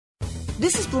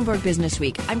This is Bloomberg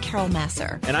Businessweek. I'm Carol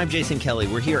Massar. And I'm Jason Kelly.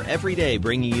 We're here every day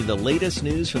bringing you the latest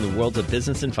news from the worlds of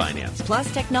business and finance.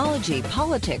 Plus technology,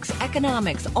 politics,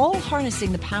 economics, all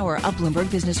harnessing the power of Bloomberg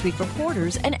Businessweek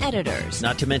reporters and editors.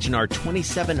 Not to mention our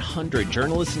 2,700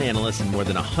 journalists and analysts in more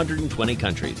than 120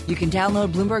 countries. You can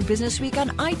download Bloomberg Businessweek on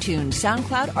iTunes,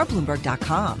 SoundCloud, or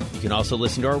Bloomberg.com. You can also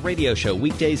listen to our radio show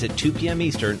weekdays at 2 p.m.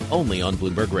 Eastern, only on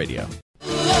Bloomberg Radio.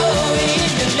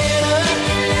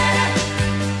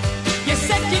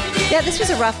 Yeah, this was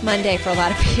a rough Monday for a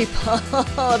lot of people.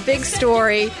 A big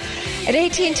story. At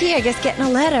AT&T, I guess, getting a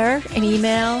letter, an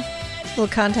email, a little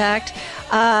contact,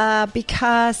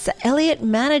 because Elliott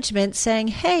Management saying,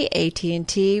 hey,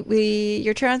 AT&T,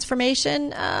 your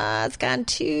transformation has gone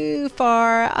too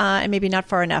far and maybe not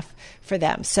far enough for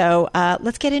them. So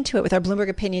let's get into it with our Bloomberg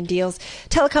Opinion Deals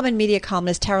telecom and media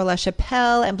columnist Tara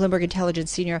LaChapelle and Bloomberg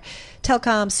Intelligence Senior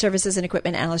Telecom Services and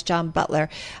Equipment Analyst John Butler.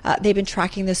 They've been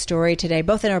tracking this story today,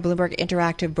 both in our Bloomberg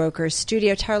Interactive Brokers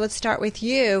studio. Tara, let's start with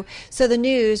you. So the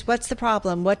news, what's the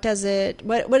problem? What is it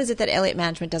that Elliott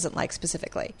Management doesn't like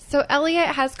specifically? So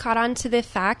Elliott has caught on to the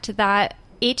fact that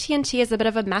AT&T is a bit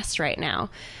of a mess right now.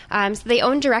 So they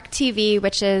own DirecTV,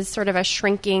 which is sort of a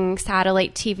shrinking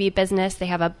satellite TV business. They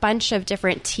have a bunch of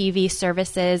different TV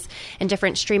services and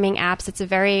different streaming apps. It's a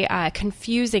very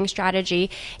confusing strategy.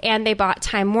 And they bought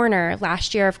Time Warner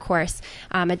last year, of course,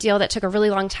 a deal that took a really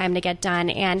long time to get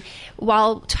done. And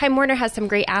while Time Warner has some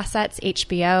great assets,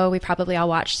 HBO, we probably all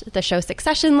watched the show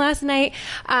Succession last night.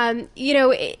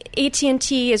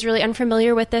 AT&T is really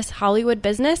unfamiliar with this Hollywood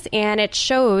business, and it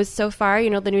shows so far.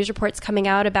 The news reports coming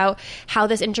out about how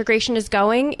this integration is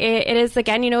going. It is,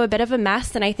 again, a bit of a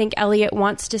mess. And I think Elliott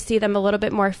wants to see them a little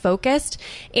bit more focused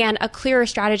and a clearer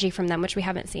strategy from them, which we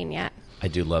haven't seen yet. I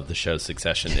do love the show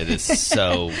Succession. It is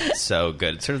so, so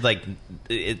good. It's sort of like,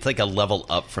 it's like a level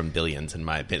up from Billions, in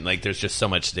my opinion. Like, there's just so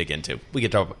much to dig into. We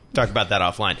could talk about that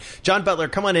offline. John Butler,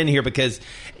 come on in here because,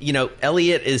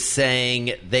 Elliott is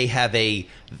saying they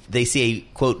see a,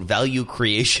 quote, value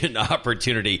creation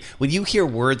opportunity. When you hear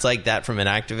words like that from an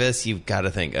activist, you've got to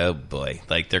think, oh, boy,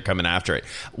 like they're coming after it.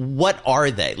 What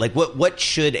are they? Like, what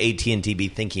should AT&T be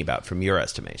thinking about from your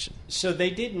estimation? So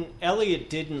Elliott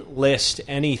didn't list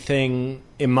anything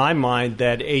in my mind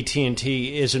that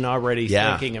AT&T isn't already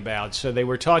thinking about. So they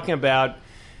were talking about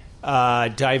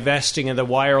divesting of the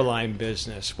wireline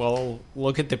business. Well,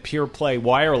 look at the pure play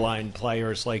wireline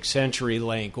players like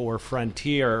CenturyLink or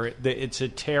Frontier. It's a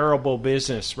terrible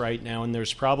business right now, and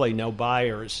there's probably no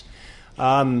buyers.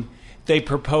 They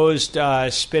proposed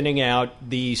spinning out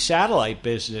the satellite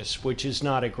business, which is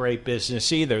not a great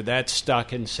business either. That's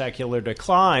stuck in secular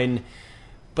decline.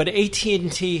 But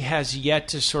AT&T has yet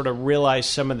to sort of realize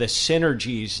some of the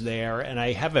synergies there, and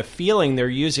I have a feeling they're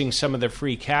using some of the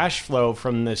free cash flow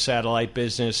from the satellite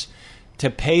business to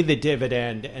pay the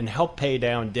dividend and help pay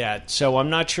down debt. So I'm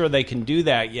not sure they can do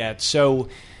that yet. So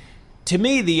to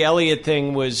me, the Elliott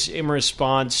thing was in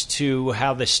response to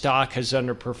how the stock has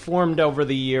underperformed over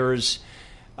the years.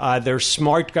 They're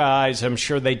smart guys. I'm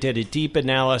sure they did a deep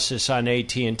analysis on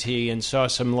AT&T and saw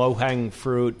some low-hanging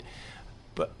fruit,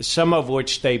 some of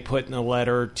which they put in the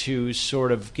letter to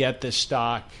sort of get the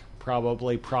stock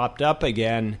probably propped up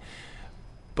again.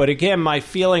 But again, my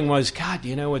feeling was, God,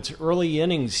 it's early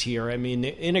innings here. I mean,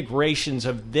 integrations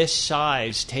of this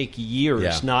size take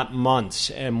years, not months,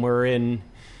 and we're in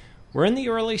the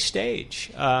early stage.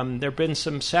 There have been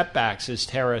some setbacks, as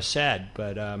Tara said.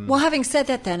 But well, having said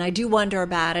that, then, I do wonder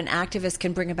about an activist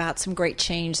can bring about some great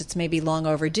change that's maybe long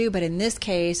overdue. But in this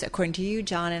case, according to you,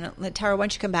 John, and Tara, why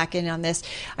don't you come back in on this,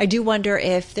 I do wonder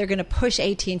if they're going to push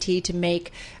AT&T to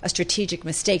make a strategic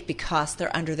mistake because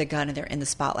they're under the gun and they're in the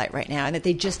spotlight right now, and that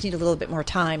they just need a little bit more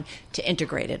time to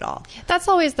integrate it all. That's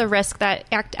always the risk, that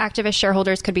activist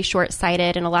shareholders could be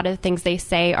short-sighted, and a lot of the things they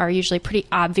say are usually pretty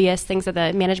obvious, things that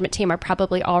the management team are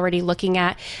probably already looking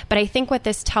at. But I think what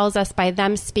this tells us, by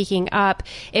them speaking up,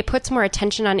 it puts more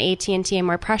attention on AT&T and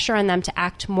more pressure on them to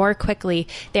act more quickly.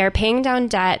 They are paying down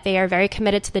debt. They are very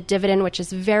committed to the dividend, which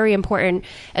is very important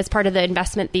as part of the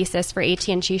investment thesis for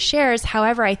AT&T shares.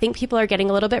 However, I think people are getting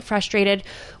a little bit frustrated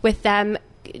with them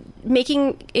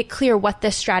making it clear what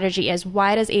this strategy is.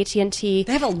 Why does AT&T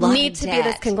they have a lot need to be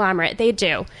this conglomerate? They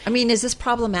do. I mean, is this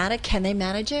problematic? Can they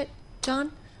manage it,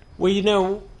 John?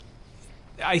 Well,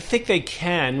 I think they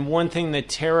can. One thing that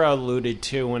Tara alluded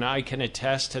to, and I can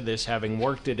attest to this having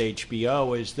worked at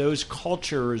HBO, is those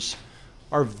cultures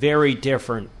are very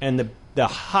different. And the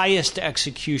highest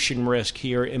execution risk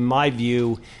here, in my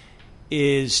view,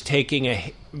 is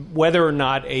whether or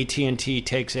not AT&T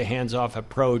takes a hands-off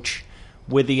approach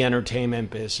with the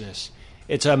entertainment business.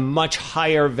 it's a much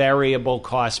higher variable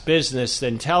cost business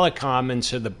than telecom, and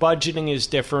so the budgeting is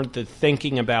different, the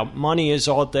thinking about money is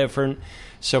all different.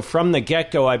 So from the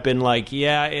get-go, I've been like,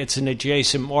 yeah, it's an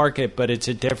adjacent market, but it's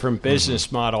a different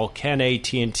business model. Can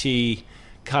AT&T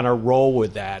kind of roll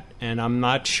with that? And I'm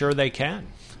not sure they can.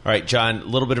 All right, John, a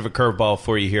little bit of a curveball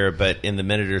for you here, but in the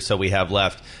minute or so we have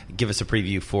left, give us a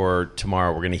preview for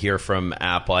tomorrow. We're going to hear from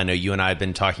Apple. I know you and I have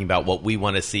been talking about what we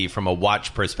want to see from a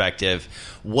watch perspective.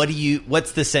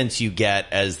 What's the sense you get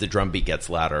as the drumbeat gets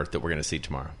louder that we're going to see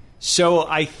tomorrow? So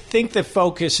I think the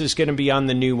focus is going to be on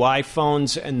the new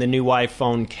iPhones and the new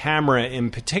iPhone camera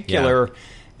in particular. Yeah.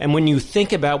 And when you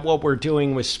think about what we're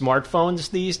doing with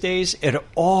smartphones these days, it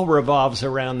all revolves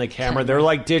around the camera. They're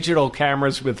like digital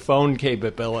cameras with phone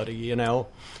capability, you know,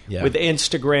 with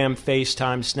Instagram,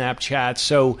 FaceTime, Snapchat.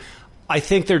 So I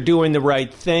think they're doing the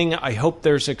right thing. I hope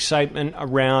there's excitement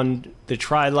around the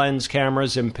tri-lens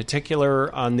cameras, in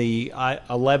particular on the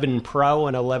 11 Pro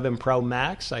and 11 Pro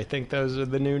Max. I think those are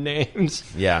the new names.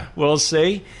 Yeah. We'll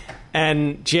see.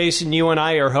 And Jason, you and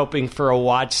I are hoping for a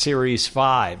Watch Series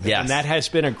 5. Yes. And that has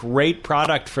been a great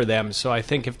product for them. So I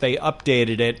think if they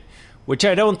updated it, which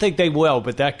I don't think they will,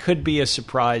 but that could be a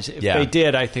surprise. If they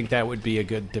did, I think that would be a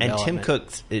good development. And Tim Cook,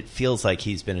 it feels like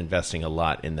he's been investing a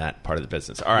lot in that part of the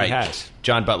business. All right, he has.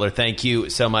 John Butler, thank you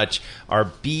so much. Our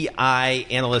BI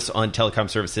analyst on telecom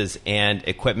services and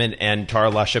equipment, and Tara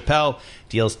LaChapelle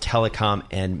deals telecom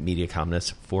and media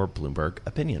columnist for Bloomberg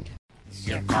Opinion.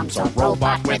 Here comes a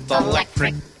robot with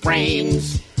electric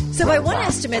brains. So by one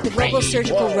estimate, the global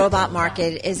surgical robot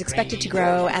market is expected to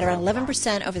grow at around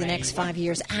 11% over the next 5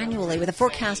 years annually, with a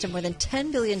forecast of more than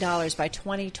 $10 billion by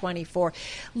 2024.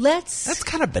 That's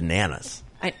kind of bananas.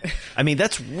 I mean,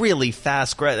 that's really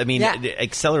fast growth. I mean,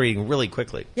 accelerating really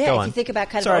quickly. Yeah, Go if on. you think about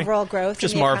kind of overall growth.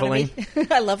 Just marveling.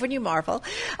 I love when you marvel.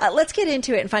 Let's get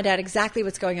into it and find out exactly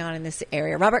what's going on in this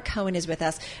area. Robert Cohen is with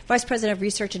us, Vice President of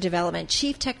Research and Development,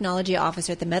 Chief Technology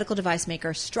Officer at the medical device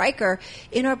maker Stryker,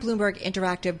 in our Bloomberg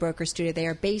Interactive Broker Studio. They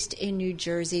are based in New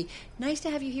Jersey. Nice to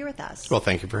have you here with us. Well,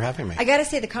 thank you for having me. I got to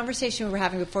say, the conversation we were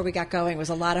having before we got going was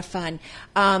a lot of fun.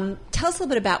 Tell us a little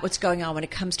bit about what's going on when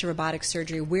it comes to robotic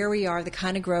surgery, where we are, the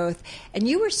kind of growth. And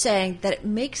you were saying that it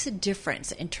makes a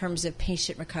difference in terms of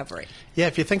patient recovery. Yeah,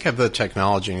 if you think of the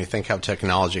technology and you think how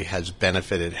technology has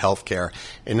benefited healthcare,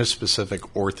 in a specific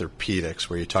orthopedics,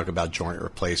 where you talk about joint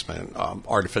replacement,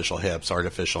 artificial hips,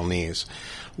 artificial knees,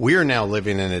 we are now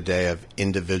living in a day of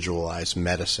individualized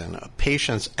medicine. A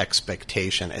patient's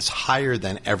expectation is higher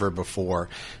than ever before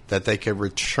that they could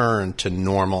return to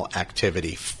normal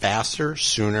activity faster,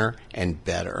 sooner, and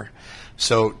better.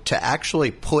 So to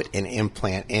actually put an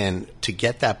implant in to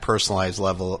get that personalized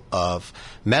level of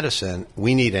medicine,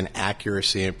 we need an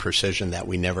accuracy and precision that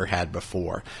we never had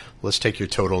before. Let's take your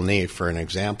total knee for an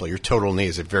example. Your total knee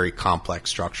is a very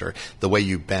complex structure. The way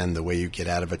you bend, the way you get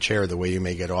out of a chair, the way you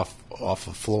may get off a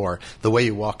floor, the way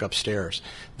you walk upstairs.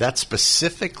 That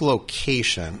specific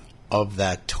location of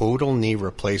that total knee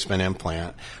replacement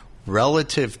implant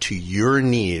relative to your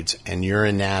needs and your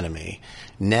anatomy,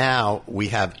 now we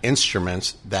have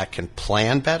instruments that can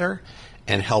plan better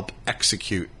and help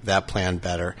execute that plan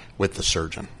better with the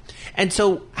surgeon. And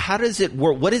so how does it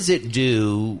work? What does it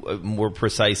do more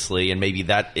precisely? And maybe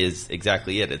that is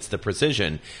exactly it. It's the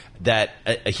precision that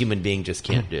a human being just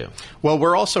can't do. Well,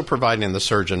 we're also providing the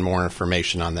surgeon more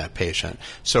information on that patient.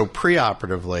 So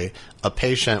preoperatively, a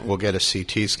patient will get a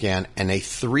CT scan and a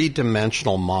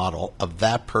three-dimensional model of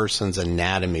that person's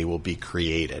anatomy will be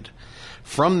created.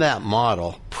 From that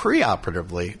model,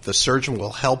 preoperatively, the surgeon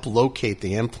will help locate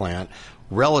the implant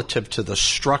relative to the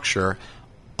structure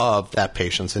of that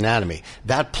patient's anatomy.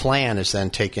 That plan is then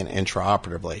taken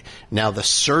intraoperatively. Now the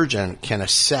surgeon can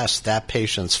assess that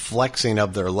patient's flexing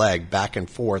of their leg back and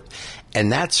forth,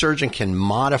 and that surgeon can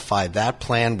modify that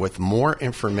plan with more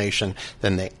information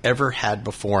than they ever had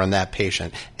before on that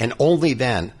patient. And only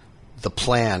then the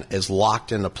plan is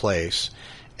locked into place.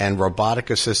 And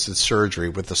robotic-assisted surgery,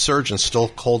 with the surgeon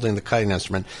still holding the cutting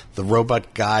instrument, the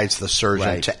robot guides the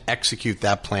surgeon to execute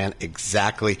that plan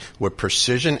exactly with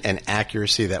precision and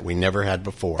accuracy that we never had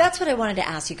before. That's what I wanted to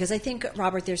ask you, because I think,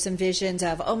 Robert, there's some visions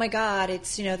of, oh my God,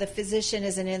 it's, the physician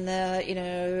isn't in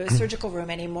the, surgical room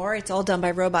anymore. It's all done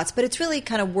by robots. But it's really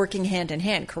kind of working hand in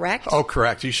hand, correct? Oh,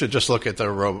 correct. You should just look at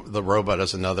the robot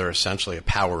as another, essentially, a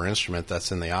power instrument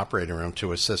that's in the operating room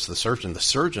to assist the surgeon. The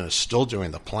surgeon is still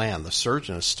doing the plan. The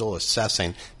surgeon is still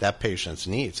assessing that patient's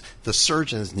needs. The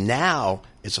surgeons now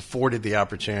is afforded the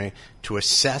opportunity to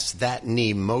assess that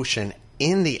knee motion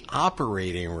in the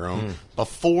operating room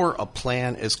before a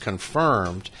plan is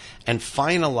confirmed and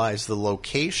finalize the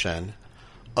location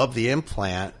of the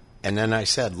implant And then I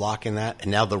said, lock in that,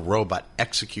 and now the robot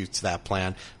executes that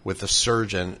plan with the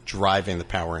surgeon driving the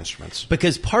power instruments.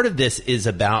 Because part of this is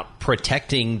about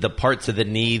protecting the parts of the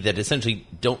knee that essentially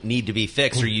don't need to be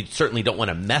fixed, or you certainly don't want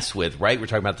to mess with, right? We're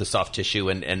talking about the soft tissue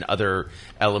and other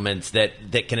elements that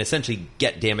can essentially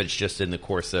get damaged just in the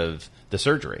course of the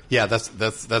surgery. Yeah,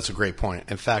 that's a great point.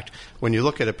 In fact, when you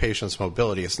look at a patient's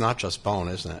mobility, it's not just bone,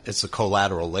 isn't it? It's the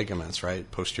collateral ligaments, right?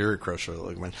 Posterior cruciate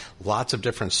ligament, lots of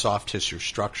different soft tissue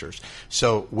structures.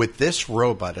 So with this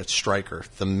robot at Stryker,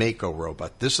 the Mako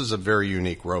robot, this is a very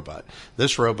unique robot.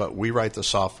 This robot, we write the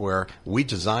software, we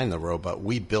design the robot,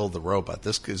 we build the robot.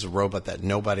 This is a robot that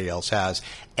nobody else has.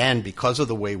 And because of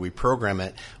the way we program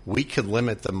it, we can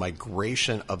limit the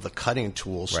migration of the cutting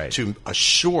tools to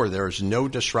assure there is no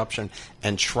disruption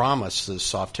and trauma to the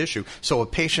soft tissue, so a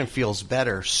patient feels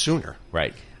better sooner.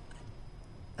 Right.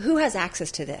 Who has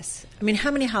access to this? I mean, how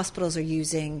many hospitals are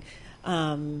using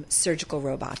surgical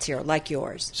robots here, like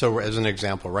yours? So as an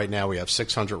example, right now we have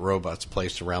 600 robots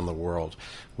placed around the world.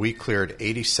 We cleared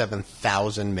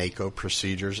 87,000 Mako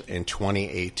procedures in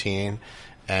 2018.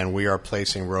 And we are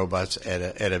placing robots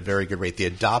at a very good rate. The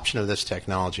adoption of this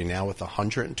technology now with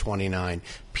 129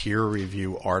 peer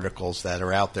review articles that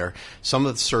are out there. Some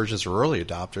of the surgeons are early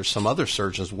adopters. Some other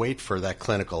surgeons wait for that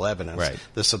clinical evidence. Right.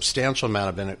 The substantial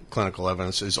amount of clinical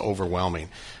evidence is overwhelming.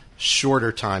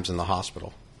 Shorter times in the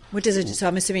hospital. What does it? So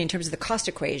I'm assuming in terms of the cost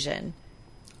equation.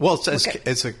 Well,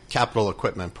 it's a capital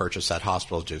equipment purchase that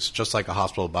hospitals do, just like a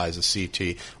hospital buys a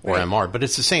CT or MR. But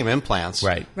it's the same implants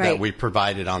that we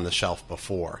provided on the shelf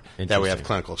before, that we have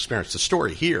clinical experience. The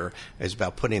story here is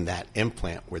about putting that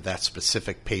implant where that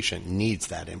specific patient needs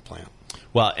that implant.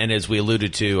 Well, and as we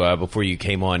alluded to before you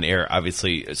came on air,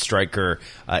 obviously Stryker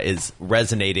is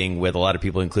resonating with a lot of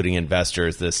people, including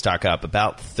investors. The stock up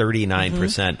about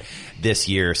 39% this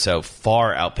year, so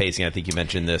far outpacing, I think you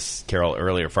mentioned this, Carol,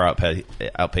 earlier, far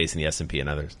outpacing the S&P and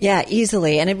others. Yeah,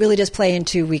 easily. And it really does play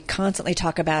into, we constantly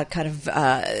talk about kind of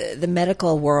the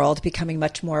medical world becoming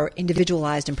much more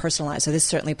individualized and personalized. So this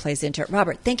certainly plays into it.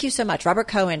 Robert, thank you so much. Robert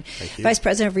Cohen, Vice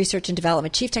President of Research and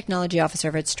Development, Chief Technology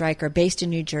Officer at Stryker, based in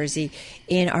New Jersey,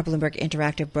 in our Bloomberg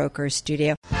Interactive Brokers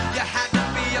studio. You had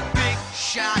to be a big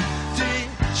shot,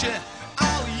 didn't you?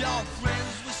 All your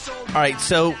friends were so... All right,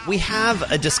 so we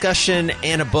have a discussion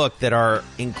and a book that are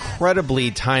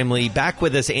incredibly timely. Back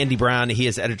with us, Andy Browne. He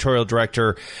is editorial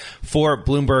director for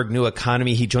Bloomberg New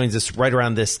Economy. He joins us right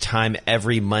around this time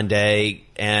every Monday,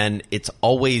 and it's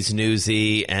always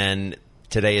newsy, and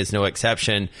today is no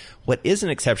exception. What is an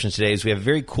exception today is we have a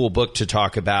very cool book to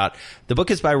talk about. The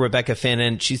book is by Rebecca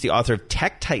Fannin. She's the author of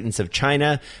Tech Titans of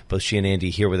China. Both she and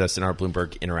Andy here with us in our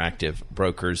Bloomberg Interactive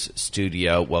Brokers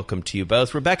studio. Welcome to you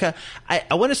both. Rebecca,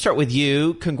 I want to start with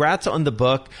you. Congrats on the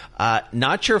book.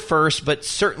 Not your first, but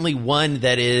certainly one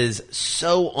that is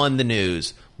so on the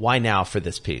news. Why now for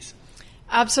this piece?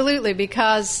 Absolutely,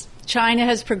 because China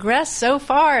has progressed so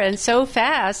far and so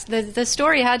fast that the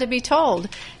story had to be told.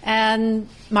 And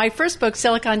my first book,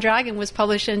 Silicon Dragon, was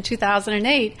published in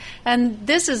 2008. And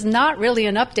this is not really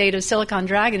an update of Silicon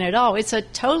Dragon at all. It's a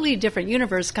totally different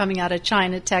universe coming out of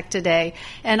China tech today.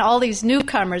 And all these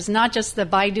newcomers, not just the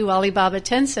Baidu, Alibaba,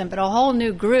 Tencent, but a whole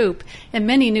new group in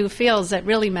many new fields that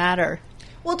really matter.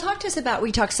 Well, talk to us about,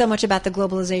 we talk so much about the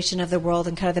globalization of the world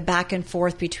and kind of the back and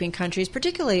forth between countries,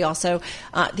 particularly also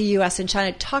the U.S. and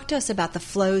China. Talk to us about the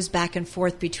flows back and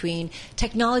forth between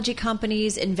technology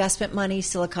companies, investment money,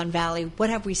 Silicon Valley. What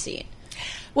have we seen?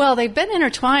 Well, they've been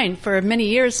intertwined for many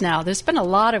years now. There's been a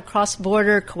lot of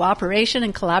cross-border cooperation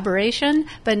and collaboration,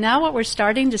 but now what we're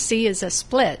starting to see is a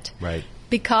split. Right.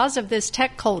 Because of this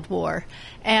tech Cold War.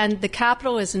 And the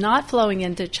capital is not flowing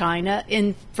into China,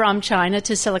 from China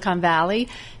to Silicon Valley.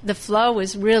 The flow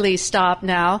is really stopped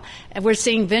now. And we're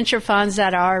seeing venture funds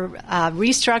that are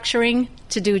restructuring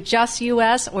to do just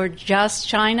U.S. or just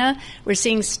China. We're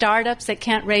seeing startups that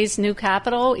can't raise new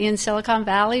capital in Silicon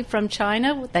Valley from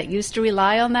China that used to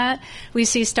rely on that. We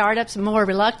see startups more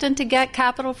reluctant to get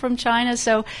capital from China.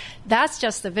 So that's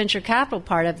just the venture capital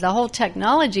part of the whole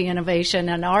technology innovation,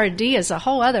 and R&D is a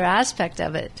whole other aspect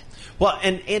of it. Well,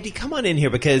 and Andy, come on in here,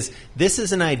 because this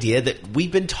is an idea that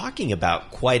we've been talking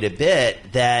about quite a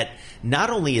bit, that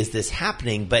not only is this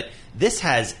happening, but this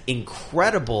has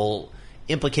incredible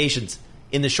implications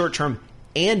in the short term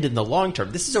and in the long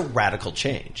term. This is a radical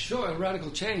change. Sure, a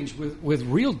radical change with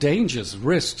real dangers,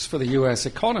 risks for the U.S.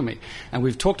 economy. And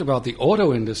we've talked about the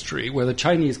auto industry, where the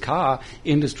Chinese car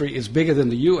industry is bigger than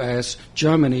the U.S.,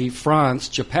 Germany, France,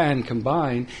 Japan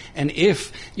combined. And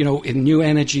if, in new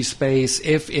energy space,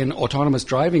 if in autonomous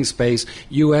driving space,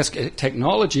 U.S.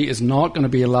 technology is not going to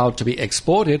be allowed to be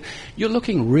exported, you're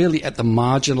looking really at the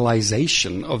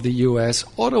marginalization of the U.S.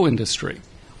 auto industry.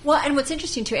 Well, and what's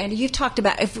interesting too, Andy, you've talked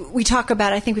about, I think we've talked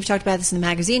about this in the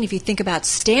magazine, if you think about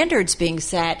standards being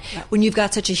set, when you've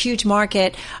got such a huge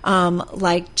market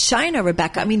like China,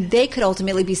 Rebecca, I mean, they could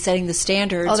ultimately be setting the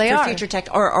standards for future tech,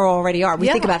 or already are. We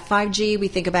think about 5G, we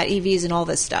think about EVs and all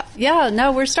this stuff. Yeah,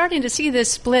 no, we're starting to see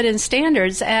this split in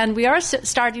standards, and we are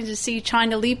starting to see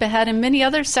China leap ahead in many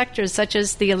other sectors, such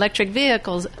as the electric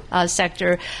vehicles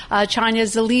sector. China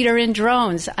is the leader in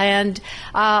drones, and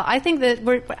I think that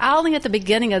we're only at the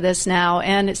beginning of this now,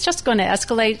 and it's just going to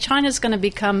escalate. China's going to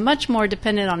become much more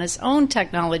dependent on its own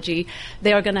technology.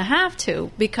 They are going to have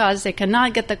to, because they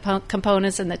cannot get the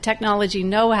components and the technology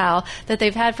know-how that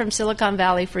they've had from Silicon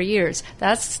Valley for years.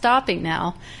 That's stopping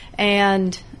now,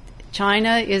 and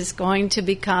China is going to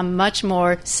become much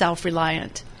more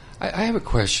self-reliant. I have a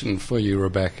question for you,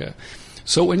 Rebecca.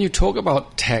 So when you talk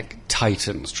about tech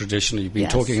titans, traditionally you've been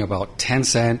talking about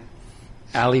Tencent,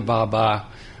 Alibaba,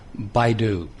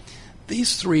 Baidu.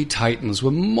 These three titans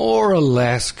were more or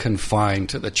less confined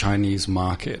to the Chinese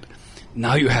market.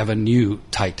 Now you have a new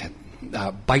titan,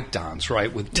 ByteDance,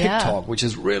 right, with TikTok, which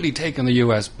has really taken the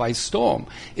U.S. by storm.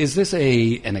 Is this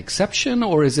an exception,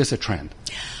 or is this a trend?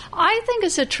 I think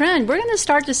it's a trend. We're going to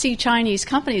start to see Chinese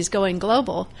companies going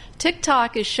global.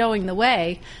 TikTok is showing the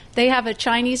way. They have a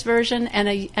Chinese version and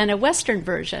a Western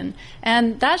version,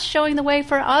 and that's showing the way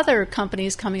for other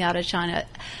companies coming out of China.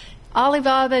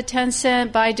 Alibaba,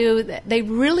 Tencent, Baidu, they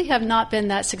really have not been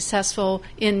that successful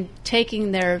in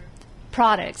taking their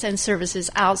products and services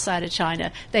outside of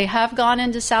China. They have gone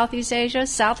into Southeast Asia.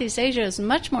 Southeast Asia is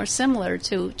much more similar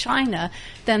to China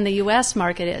than the U.S.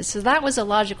 market is. So that was a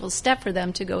logical step for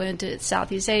them to go into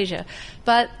Southeast Asia.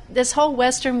 But this whole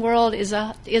Western world is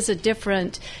a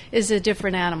different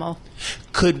animal.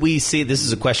 Could we see, this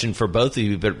is a question for both of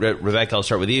you, but Rebecca, I'll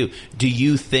start with you. Do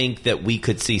you think that we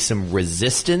could see some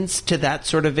resistance to that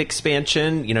sort of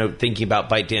expansion? Thinking about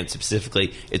ByteDance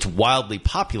specifically, it's wildly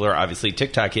popular. Obviously,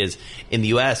 TikTok is in the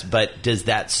U.S., but does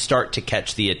that start to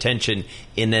catch the attention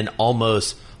in an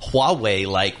almost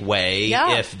Huawei-like way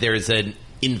if there's an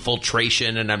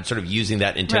infiltration, and I'm sort of using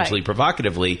that intentionally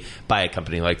provocatively, by a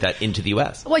company like that into the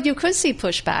U.S.? Well, you could see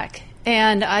pushback.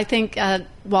 And I think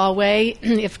Huawei,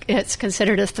 if it's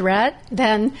considered a threat,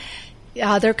 then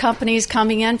other companies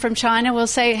coming in from China will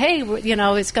say, hey,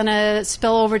 it's going to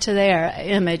spill over to their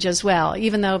image as well,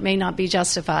 even though it may not be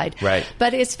justified. Right.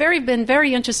 But it's been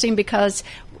very interesting, because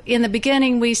in the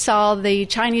beginning, we saw the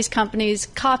Chinese companies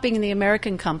copying the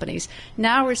American companies.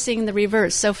 Now we're seeing the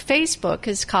reverse. So Facebook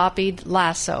has copied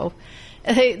Lasso.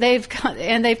 They've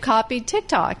copied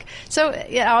TikTok. So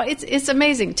it's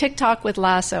amazing. TikTok with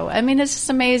Lasso. I mean, it's just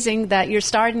amazing that you're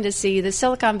starting to see the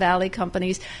Silicon Valley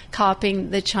companies copying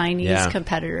the Chinese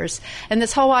competitors. And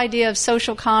this whole idea of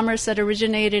social commerce that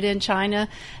originated in China,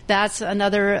 that's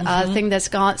another thing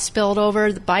that's spilled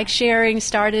over. The bike sharing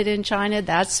started in China.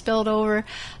 That's spilled over.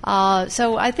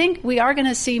 So I think we are going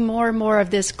to see more and more of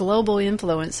this global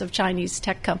influence of Chinese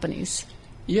tech companies.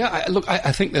 Yeah,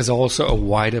 I think there's also a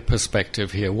wider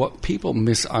perspective here. What people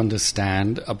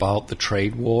misunderstand about the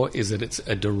trade war is that it's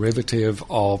a derivative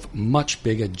of much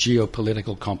bigger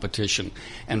geopolitical competition.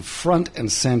 And front and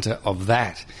center of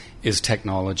that is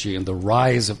technology and the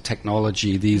rise of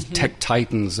technology, these tech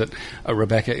titans that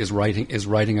Rebecca is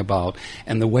writing about,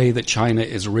 and the way that China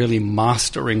is really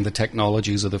mastering the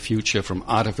technologies of the future, from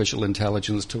artificial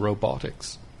intelligence to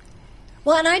robotics.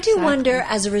 Well, and I do wonder,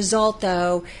 as a result,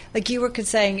 though, like you were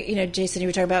saying, Jason, you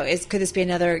were talking about, could this be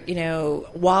another,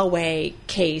 Huawei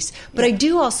case? But I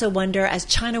do also wonder, as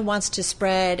China wants to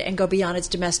spread and go beyond its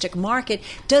domestic market,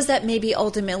 does that maybe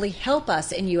ultimately help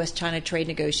us in U.S.-China trade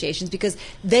negotiations? Because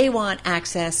they want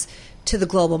access to the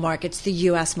global markets, the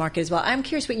U.S. market as well. I'm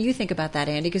curious what you think about that,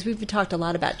 Andy, because we've talked a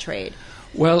lot about trade.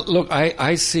 Well, look,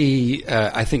 I see,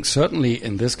 I think certainly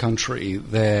in this country,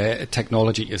 the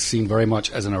technology is seen very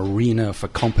much as an arena for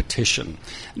competition,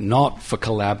 not for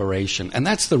collaboration. And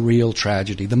that's the real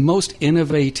tragedy. The most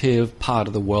innovative part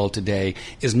of the world today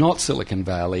is not Silicon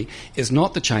Valley, is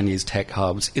not the Chinese tech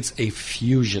hubs. It's a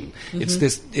fusion. It's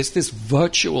this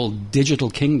virtual digital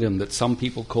kingdom that some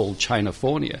people call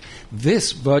Chinafornia.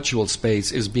 This virtual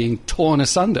space is being torn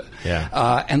asunder.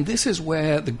 And this is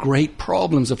where the great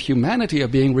problems of humanity are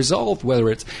being resolved, whether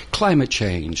it's climate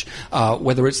change,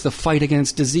 whether it's the fight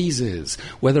against diseases,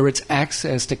 whether it's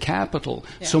access to capital.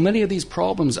 So many of these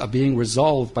problems are being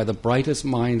resolved by the brightest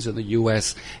minds in the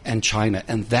U.S. and China,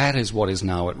 and that is what is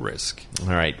now at risk. All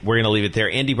right, we're going to leave it there.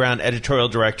 Andy Browne, editorial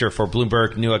director for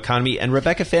Bloomberg New Economy, and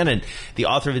Rebecca Fannin, the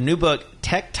author of the new book,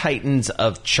 Tech Titans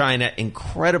of China,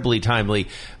 incredibly timely.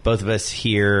 Both of us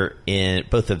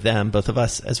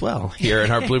as well, here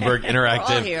in our Bloomberg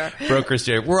Interactive Broker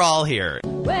Studio. We're all here.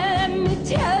 Well, let me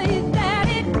tell you that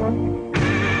it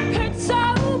hurts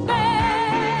so bad.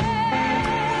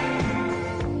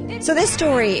 So this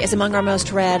story is among our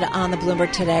most read on the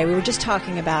Bloomberg today. We were just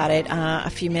talking about it a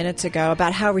few minutes ago,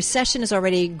 about how recession is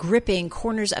already gripping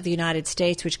corners of the United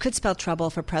States, which could spell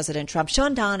trouble for President Trump.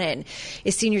 Shawn Donnan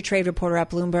is senior trade reporter at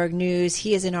Bloomberg News.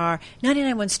 He is in our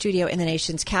 99.1 studio in the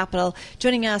nation's capital.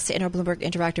 Joining us in our Bloomberg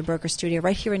Interactive Broker Studio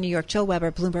right here in New York, Joel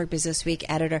Weber, Bloomberg Businessweek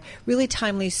editor. Really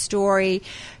timely story.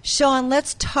 Shawn,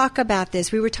 let's talk about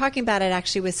this. We were talking about it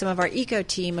actually with some of our eco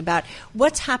team about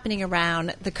what's happening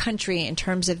around the country in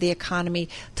terms of the economy.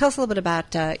 Tell us a little bit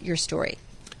about your story.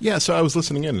 Yeah, so I was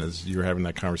listening in as you were having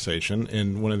that conversation,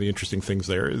 and one of the interesting things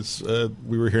there is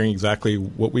we were hearing exactly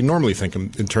what we normally think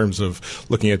in terms of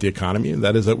looking at the economy, and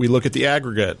that is that we look at the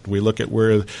aggregate. We look at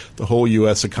where the whole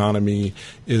U.S. economy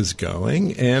is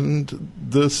going, and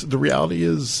the reality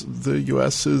is the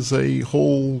U.S. is a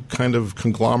whole kind of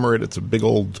conglomerate. It's a big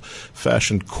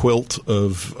old-fashioned quilt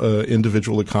of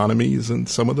individual economies, and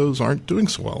some of those aren't doing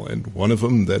so well. And one of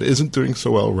them that isn't doing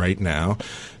so well right now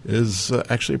is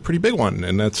actually a pretty big one,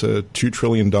 and that's a $2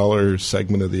 trillion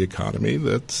segment of the economy.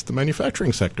 That's the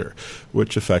manufacturing sector,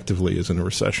 which effectively is in a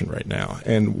recession right now.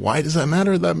 And why does that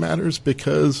matter? That matters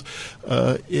because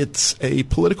it's a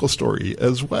political story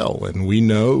as well. And we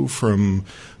know from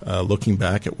looking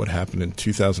back at what happened in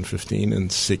 2015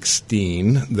 and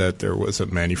 16 that there was a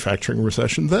manufacturing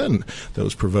recession then that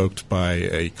was provoked by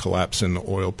a collapse in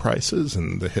oil prices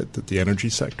and the hit that the energy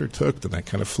sector took, and that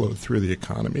kind of flowed through the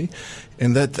economy.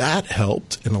 And that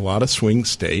helped in a lot of swing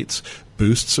states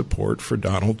boost support for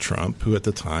Donald Trump, who at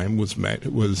the time was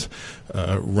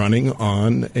running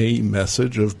on a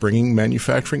message of bringing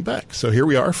manufacturing back. So here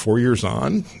we are 4 years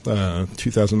on,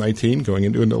 2019, going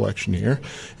into an election year,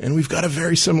 and we've got a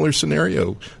very similar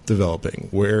scenario developing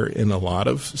where in a lot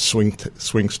of swing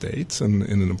states and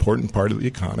in an important part of the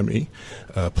economy,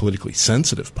 politically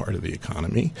sensitive part of the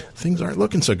economy, things aren't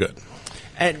looking so good.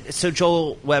 And so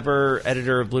Joel Weber,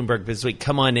 editor of Bloomberg Businessweek,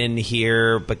 come on in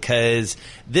here because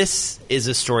this is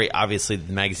a story, obviously,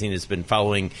 the magazine has been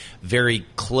following very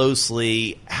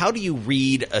closely. How do you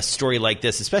read a story like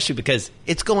this, especially because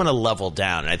it's going to level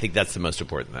down? And I think that's the most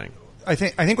important thing. I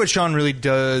think what Shawn really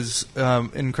does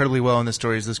incredibly well in this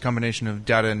story is this combination of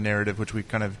data and narrative, which we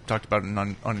kind of talked about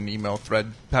on an email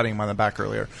thread, patting him on the back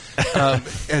earlier.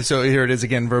 And so here it is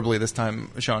again verbally this time,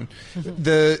 Shawn.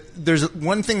 There's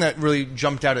one thing that really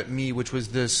jumped out at me, which was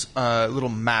this little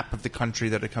map of the country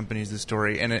that accompanies the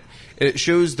story, and it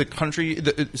shows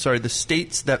the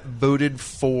states that voted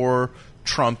for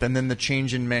Trump and then the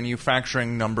change in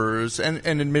manufacturing numbers. And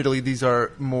admittedly, these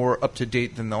are more up to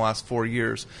date than the last 4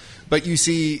 years. But you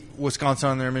see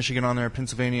Wisconsin on there, Michigan on there,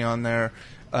 Pennsylvania on there,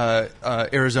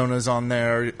 Arizona's on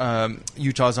there,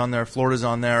 Utah's on there, Florida's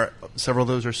on there. Several of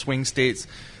those are swing states.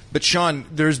 But Shawn,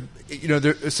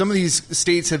 some of these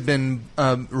states have been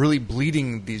really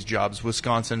bleeding these jobs.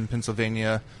 Wisconsin,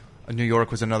 Pennsylvania, New York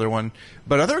was another one.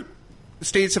 But other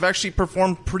states have actually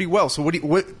performed pretty well. So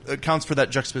what accounts for that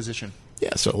juxtaposition?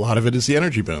 Yeah, so a lot of it is the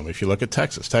energy boom. If you look at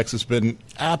Texas, Texas has been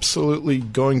absolutely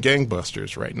going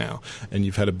gangbusters right now, and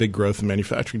you've had a big growth in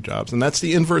manufacturing jobs. And that's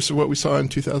the inverse of what we saw in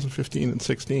 2015 and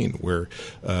 16, where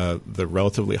the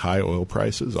relatively high oil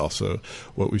prices, also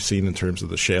what we've seen in terms of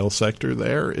the shale sector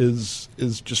there, is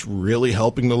just really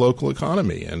helping the local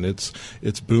economy. And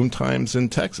it's boom times in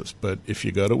Texas. But if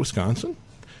you go to Wisconsin,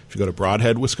 if you go to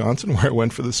Brodhead, Wisconsin, where I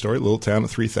went for the story, a little town of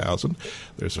 3,000,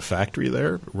 there's a factory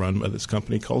there run by this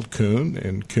company called Cohen,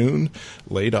 and Cohen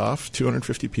laid off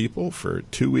 250 people for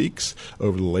 2 weeks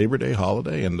over the Labor Day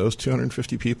holiday, and those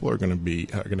 250 people are going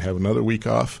to have another week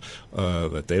off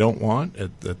that they don't want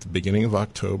at the beginning of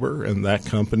October, and that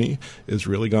company is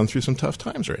really gone through some tough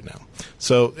times right now.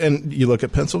 So, and you look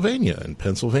at Pennsylvania, and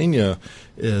Pennsylvania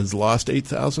has lost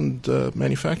 8,000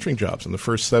 manufacturing jobs in the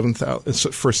first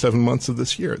 7 months of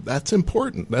this year. That's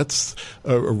important. That's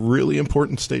a really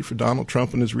important state for Donald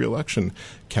Trump and his reelection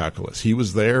calculus. He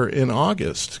was there in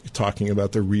August talking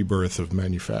about the rebirth of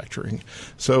manufacturing.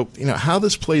 So, how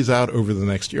this plays out over the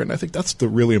next year, and I think that's the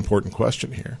really important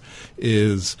question here,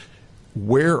 is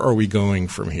where are we going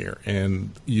from here?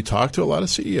 And you talk to a lot of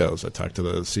CEOs. I talked to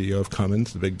the CEO of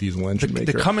Cummins, the big diesel engine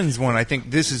maker. The Cummins one, I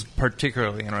think this is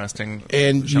particularly interesting.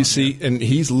 And you see, and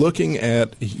he's looking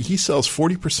at, he sells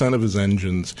 40% of his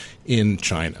engines in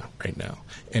China right now.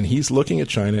 And he's looking at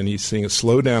China and he's seeing a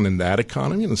slowdown in that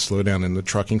economy and a slowdown in the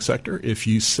trucking sector. If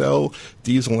you sell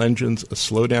diesel engines, a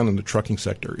slowdown in the trucking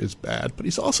sector is bad. But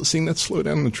he's also seeing that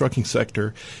slowdown in the trucking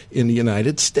sector in the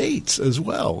United States as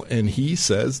well. And he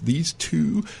says these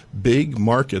two big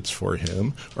markets for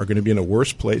him are going to be in a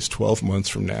worse place 12 months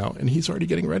from now. And he's already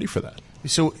getting ready for that.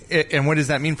 So, and what does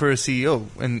that mean for a CEO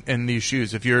in these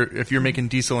shoes? If you're making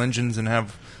diesel engines and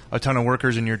have a ton of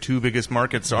workers and your two biggest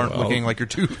markets aren't looking like your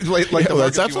two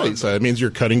that's absolutely so. It means you're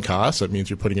cutting costs. That means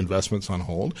you're putting investments on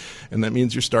hold, and that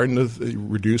means you're starting to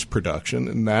reduce production.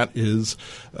 And that is,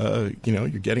 you're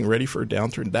getting ready for a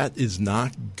downturn. That is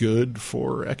not good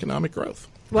for economic growth.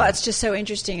 Well, it's just so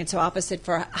interesting and so opposite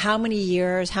for how many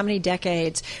years, how many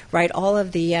decades, right? All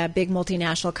of the big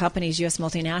multinational companies, U.S.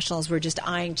 multinationals, were just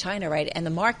eyeing China, right, and the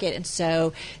market. And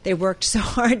so they worked so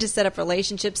hard to set up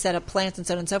relationships, set up plants, and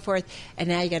so on and so forth. And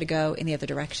now you got to go in the other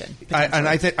direction.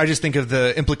 I just think of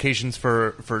the implications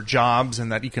for jobs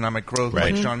and that economic growth,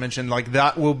 right. like Shawn mentioned. Like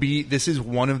that will be, this is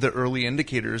one of the early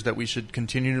indicators that we should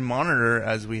continue to monitor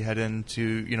as we head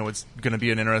into, it's going to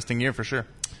be an interesting year for sure.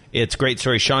 It's a great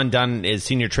story. Shawn Donnan is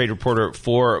senior trade reporter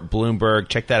for Bloomberg.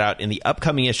 Check that out in the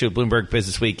upcoming issue of Bloomberg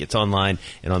Businessweek. It's online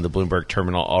and on the Bloomberg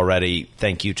terminal already.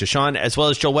 Thank you to Shawn, as well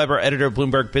as Joel Weber, editor of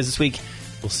Bloomberg Businessweek.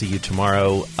 We'll see you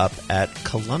tomorrow up at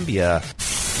Columbia.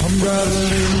 I'm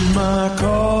driving in my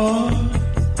car.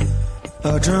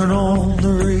 I turn on the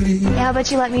radio. How about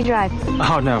you let me drive?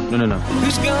 Oh, no.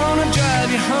 Who's gonna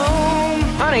drive you home?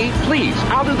 Honey, please,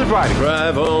 I'll do the driving.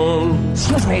 Drive on.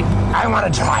 Excuse me, I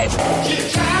want to drive.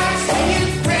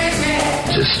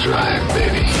 Just drive,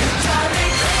 baby.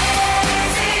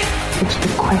 It's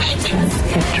the question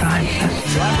that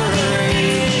drives us.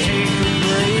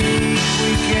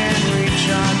 We can reach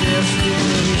our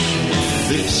destination.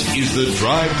 This is the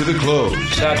Drive to the Close.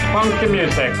 That funky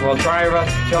music will drive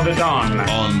us till the dawn.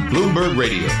 On Bloomberg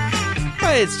Radio. All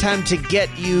right, it's time to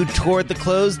get you toward the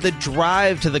close, the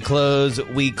drive to the close,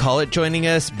 we call it. Joining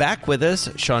us, back with us,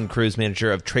 Shawn Cruz,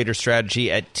 manager of trader strategy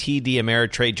at TD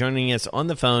Ameritrade, joining us on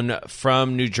the phone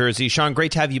from New Jersey. Shawn,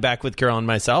 great to have you back with Carol and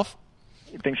myself.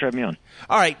 Thanks for having me on.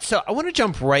 All right, so I want to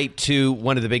jump right to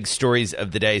one of the big stories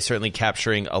of the day, certainly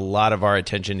capturing a lot of our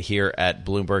attention here at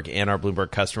Bloomberg and our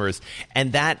Bloomberg customers,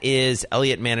 and that is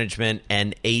Elliott Management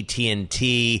and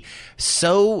AT&T.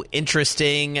 So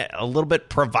interesting, a little bit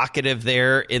provocative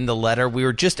there in the letter. We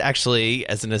were just actually,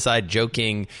 as an aside,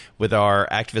 joking with our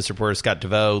activist reporter Scott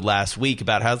DeVoe last week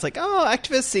about how it's like,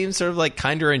 activists seem sort of like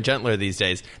kinder and gentler these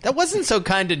days. That wasn't so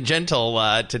kind and gentle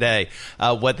today,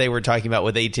 what they were talking about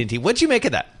with AT&T. What'd you make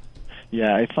of that?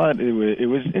 Yeah, I thought it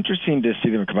was interesting to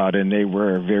see them come out, and they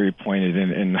were very pointed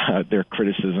in their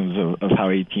criticisms of how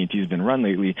AT&T has been run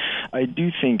lately. I do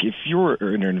think if you're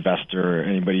an investor or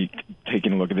anybody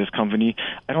taking a look at this company,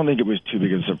 I don't think it was too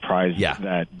big of a surprise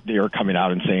that they are coming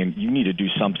out and saying you need to do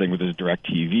something with this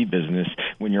DirecTV business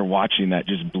when you're watching that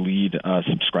just bleed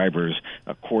subscribers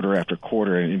quarter after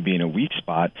quarter and being a weak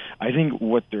spot. I think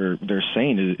what they're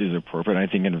saying is appropriate. I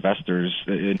think investors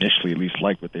initially at least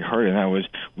liked what they heard, and that was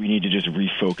we need to just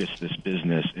refocus this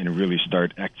business and really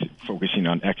start focusing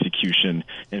on execution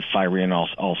and firing on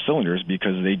all cylinders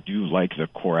because they do like the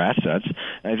core assets.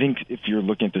 And I think if you're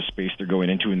looking at the space they're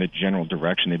going into in the general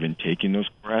direction they've been taking those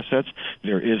core assets,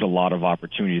 there is a lot of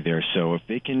opportunity there. So if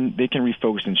they can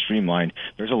refocus and streamline,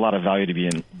 there's a lot of value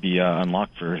to be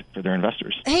unlocked for their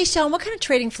investors. Hey, Shawn, what kind of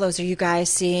trading flows are you guys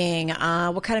seeing?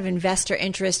 What kind of investor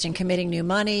interest in committing new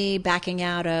money, backing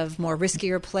out of more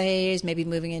riskier plays, maybe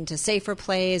moving into safer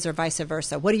plays, or vice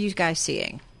versa? What are you guys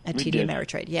seeing at TD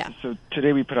Ameritrade? Yeah. So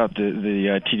today we put out the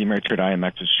TD Ameritrade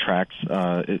IMX, which tracks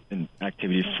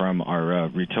activity from our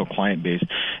retail client base,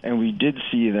 and we did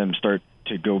see them start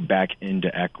to go back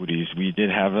into equities. We did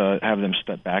have them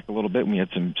step back a little bit, and we had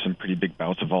some pretty big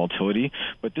bouts of volatility.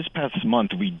 But this past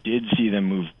month, we did see them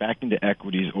move back into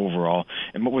equities overall.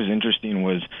 And what was interesting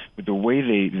was with the way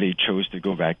they chose to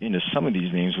go back into some of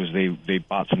these names was they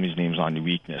bought some of these names on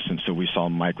weakness. And so we saw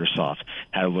Microsoft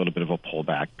had a little bit of a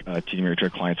pullback. TD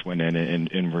Ameritrade clients went in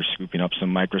and were scooping up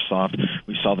some Microsoft.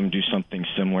 We saw them do something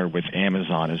similar with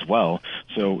Amazon as well.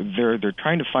 So they're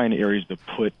trying to find areas to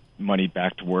put money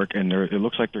back to work, and it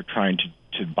looks like they're trying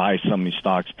to buy some of these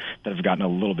stocks that have gotten a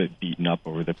little bit beaten up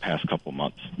over the past couple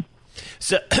months.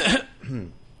 So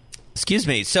Excuse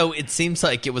me. So it seems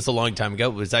like it was a long time ago.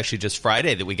 It was actually just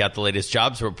Friday that we got the latest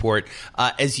jobs report.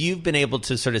 As you've been able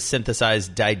to sort of synthesize,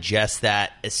 digest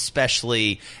that,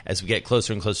 especially as we get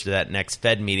closer and closer to that next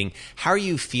Fed meeting, how are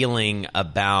you feeling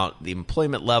about the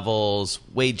employment levels,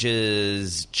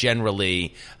 wages,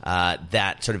 generally,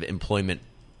 that sort of employment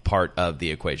part of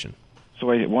the equation? So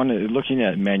looking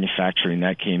at manufacturing,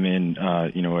 that came in,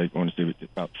 I want to say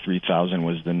about 3,000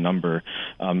 was the number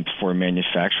for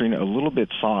manufacturing, a little bit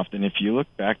soft. And if you look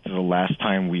back to the last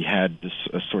time we had this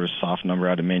sort of soft number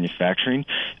out of manufacturing,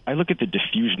 I look at the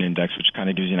diffusion index, which kind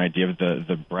of gives you an idea of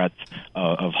the breadth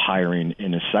of hiring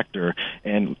in a sector.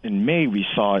 And in May, we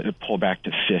saw it pull back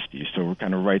to 50. So we're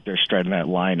kind of right there straddling that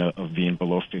line of being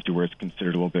below 50, where it's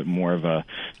considered a little bit more of a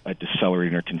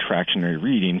decelerating or contractionary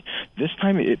reading. This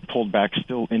time it pulled back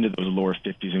still into those lower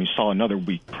 50s, and we saw another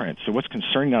weak print. So what's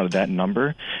concerning out of that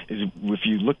number is if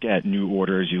you look at new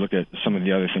orders, you look at some of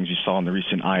the other things you saw in the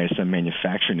recent ISM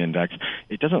manufacturing index,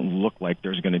 it doesn't look like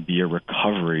there's going to be a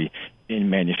recovery in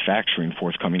manufacturing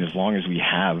forthcoming as long as we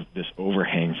have this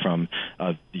overhang from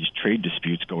these trade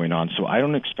disputes going on. So I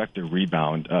don't expect a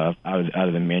rebound out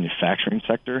of the manufacturing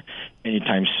sector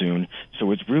anytime soon.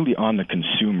 So it's really on the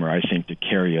consumer, I think, to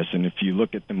carry us. And if you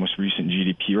look at the most recent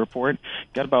GDP report,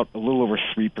 got about a little over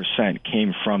 3%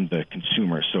 came from the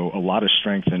consumer. So a lot of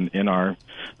strength in our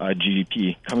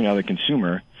GDP coming out of the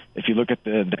consumer. If you look at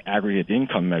the aggregate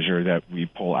income measure that we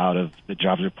pull out of the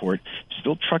jobs report,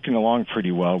 still trucking along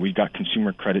pretty well. We got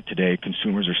consumer credit today.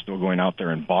 Consumers are still going out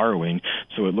there and borrowing.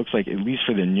 So it looks like, at least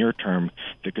for the near term,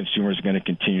 the consumer is going to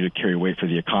continue to carry weight for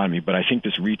the economy. But I think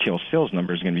this retail sales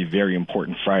number is going to be very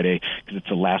important Friday because it's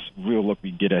the last real look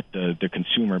we get at the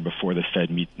consumer before the Fed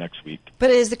meets next week. But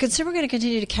is the consumer going to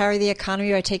continue to carry the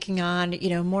economy by taking on,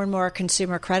 more and more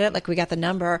consumer credit? Like we got the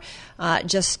number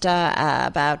just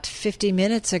about 50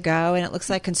 minutes ago, and it looks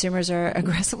like consumers are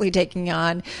aggressively taking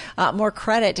on more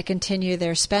credit to continue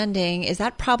their spending. Is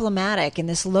that problematic in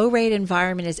this low rate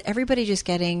environment? Is everybody just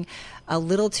getting a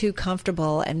little too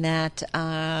comfortable, and that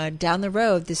down the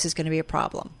road this is going to be a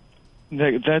problem?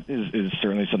 That is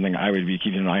certainly something I would be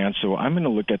keeping an eye on. So I'm going to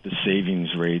look at the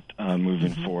savings rate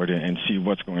moving forward and see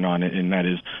what's going on. And that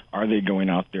is, are they going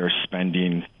out there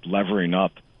spending, levering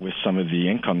up with some of the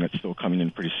income that's still coming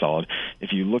in pretty solid?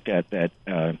 If you look at that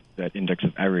index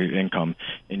of aggregate income,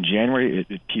 in January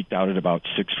it peaked out at about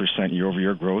 6%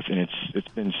 year-over-year growth, and it's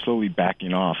been slowly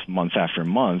backing off month after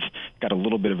month. Got a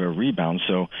little bit of a rebound,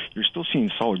 so you're still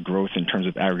seeing solid growth in terms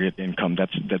of aggregate income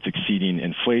that's exceeding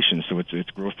inflation. So it's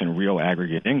growth in real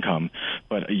aggregate income,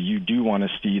 but you do want to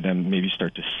see them maybe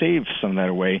start to save some of that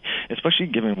away, especially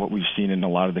given what we've seen in a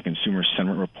lot of the consumer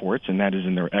sentiment reports, and that is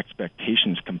in their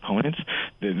expectations components.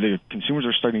 The consumers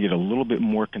are starting to get a little bit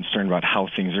more concerned about how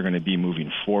things are going to be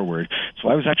moving forward. So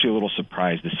I was actually a little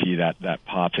surprised to see that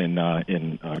pop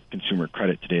in consumer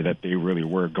credit today, that they really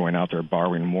were going out there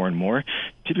borrowing more and more.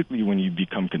 Typically, when you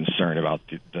become concerned about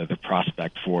the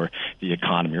prospect for the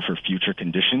economy or for future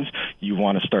conditions, you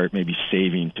want to start maybe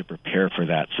saving to prepare for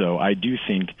that. So I do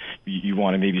think you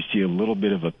want to maybe see a little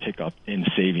bit of a pickup in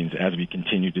savings as we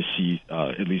continue to see,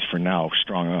 at least for now,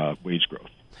 strong wage growth.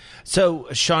 So,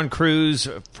 Shawn Cruz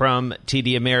from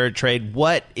TD Ameritrade,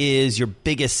 what is your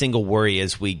biggest single worry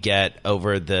as we get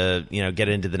over get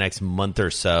into the next month or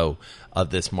so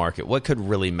of this market? What could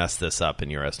really mess this up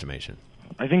in your estimation?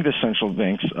 I think the central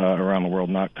banks around the world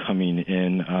not coming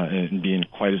in and being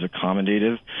quite as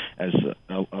accommodative as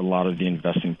a lot of the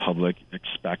investing public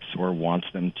expects or wants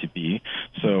them to be.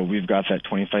 So we've got that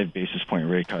 25 basis point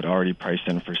rate cut already priced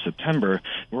in for September.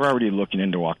 We're already looking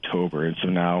into October. And so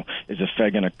now, is the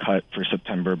Fed going to cut for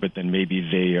September, but then maybe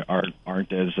they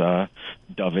aren't as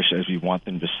dovish as we want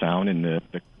them to sound in the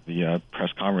press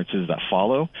conferences that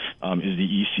follow? Is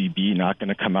the ECB not going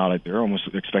to come out? They're almost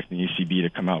expecting the ECB to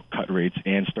come out, cut rates,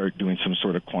 and start doing some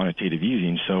sort of quantitative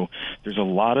easing. So there's a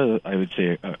lot of, I would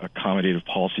say, accommodative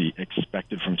policy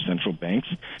expected from central banks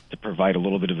to provide a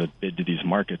little bit of a bid to these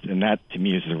markets. And that, to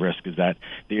me, is the risk, is that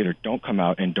they either don't come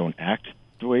out and don't act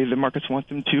the way the markets want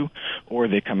them to, or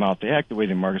they come out, they act the way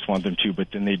the markets want them to, but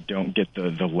then they don't get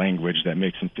the language that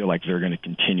makes them feel like they're going to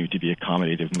continue to be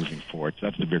accommodative moving forward. So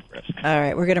that's the big risk. All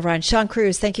right, we're going to run. Shawn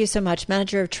Cruz, thank you so much.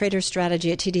 Manager of Trader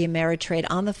Strategy at TD Ameritrade,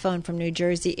 on the phone from New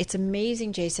Jersey. It's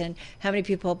amazing, Jason, how many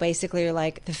people basically are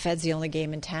like, the Fed's the only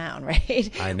game in town,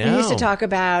 right? I know. We used to talk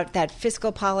about that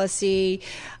fiscal policy.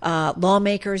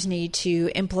 Lawmakers need to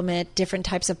implement different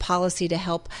types of policy to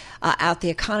help out the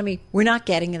economy. We're not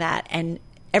getting that. And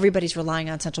everybody's relying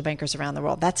on central bankers around the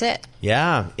world. That's it.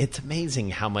 Yeah, it's amazing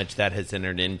how much that has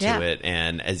entered into it.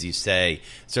 And as you say,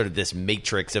 sort of this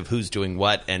matrix of who's doing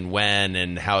what and when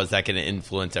and how is that going to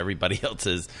influence everybody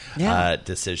else's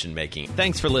decision making.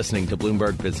 Thanks for listening to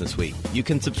Bloomberg Business Week. You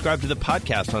can subscribe to the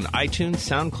podcast on iTunes,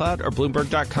 SoundCloud, or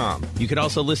Bloomberg.com. You can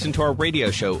also listen to our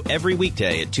radio show every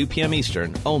weekday at 2 p.m.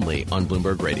 Eastern, only on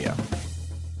Bloomberg Radio.